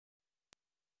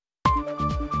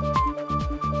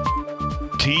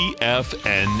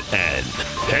TFNN.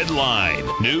 Headline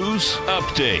News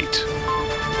Update.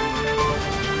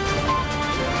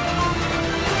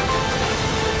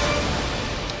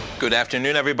 Good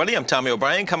afternoon, everybody. I'm Tommy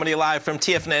O'Brien, coming to you live from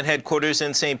TFNN headquarters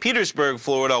in St. Petersburg,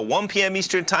 Florida. 1 p.m.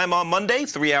 Eastern time on Monday.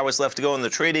 3 hours left to go in the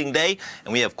trading day,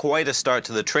 and we have quite a start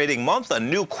to the trading month. A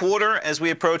new quarter as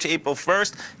we approach April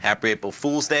 1st. Happy April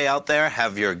Fool's Day out there.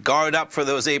 Have your guard up for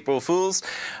those April Fools.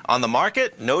 On the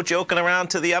market, no joking around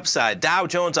to the upside. Dow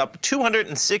Jones up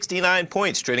 269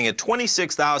 points, trading at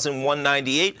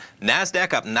 26,198.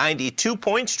 NASDAQ up 92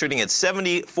 points, trading at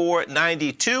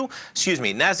 74.92. Excuse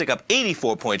me, NASDAQ up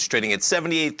 84 points, trading at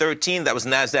 78.13. That was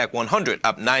NASDAQ 100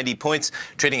 up 90 points,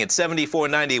 trading at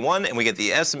 74.91. And we get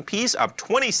the S&Ps up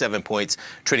 27 points,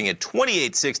 trading at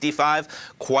 28.65.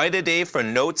 Quite a day for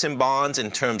notes and bonds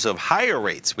in terms of higher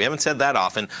rates. We haven't said that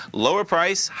often. Lower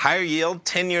price, higher yield,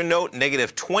 10-year note,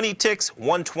 negative 20 ticks,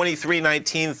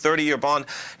 123.19, 30-year bond,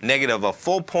 negative a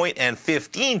full point and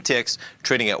 15 ticks,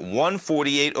 trading at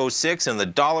 148.06. And the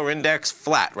dollar index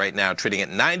flat right now, trading at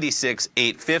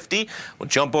 96.850. We'll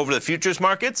jump over to the futures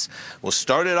markets. We'll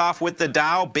start it off with the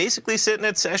Dow, basically sitting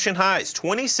at session highs,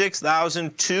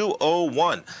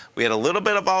 26,201. We had a little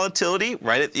bit of volatility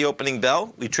right at the opening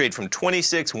bell. We trade from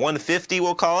 26,150,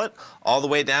 we'll call it, all the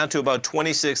way down to about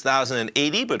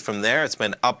 26,080. But from there, it's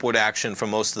been upward action for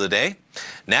most of the day.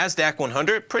 NASDAQ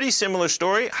 100, pretty similar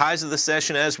story. Highs of the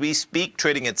session as we speak,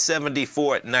 trading at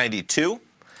 74.92.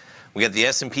 We got the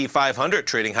S&P 500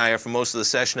 trading higher for most of the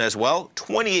session as well,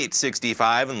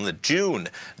 28.65 in the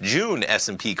June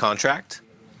S&P contract.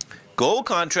 Gold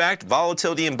contract,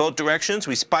 volatility in both directions.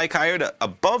 We spike higher to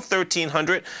above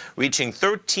 1,300, reaching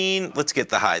let's get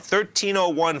the high,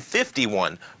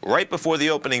 1301.51 right before the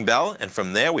opening bell. And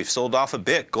from there, we've sold off a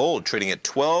bit. Gold trading at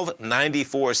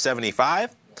 1294.75.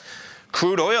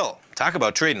 Crude oil, talk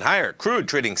about trading higher. Crude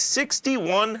trading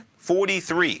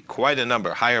 61.43, quite a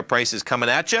number. Higher prices coming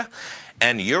at you.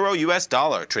 And Euro US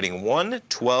dollar trading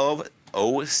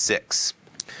 112.06.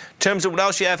 In terms of what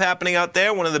else you have happening out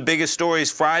there, one of the biggest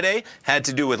stories Friday had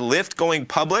to do with Lyft going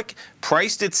public,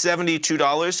 priced at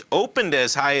 $72, opened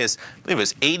as high as, I believe it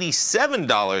was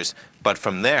 $87, but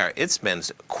from there, it's been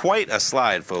quite a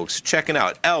slide, folks. Checking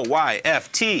out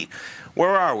LYFT.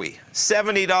 Where are we?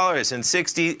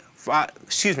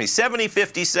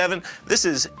 $70.57. This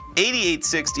is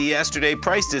 $88.60 yesterday,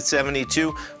 priced at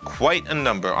 $72. Quite a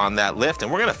number on that Lyft,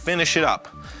 and we're going to finish it up.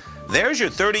 There's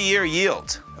your 30-year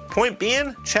yield. Point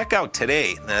being, check out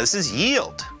today. Now, this is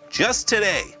yield just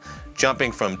today,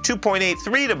 jumping from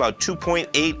 2.83 to about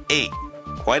 2.88.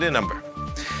 Quite a number.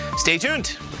 Stay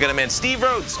tuned. We've got a man, Steve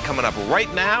Rhodes, coming up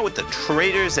right now with the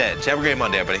Trader's Edge. Have a great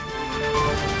Monday, everybody.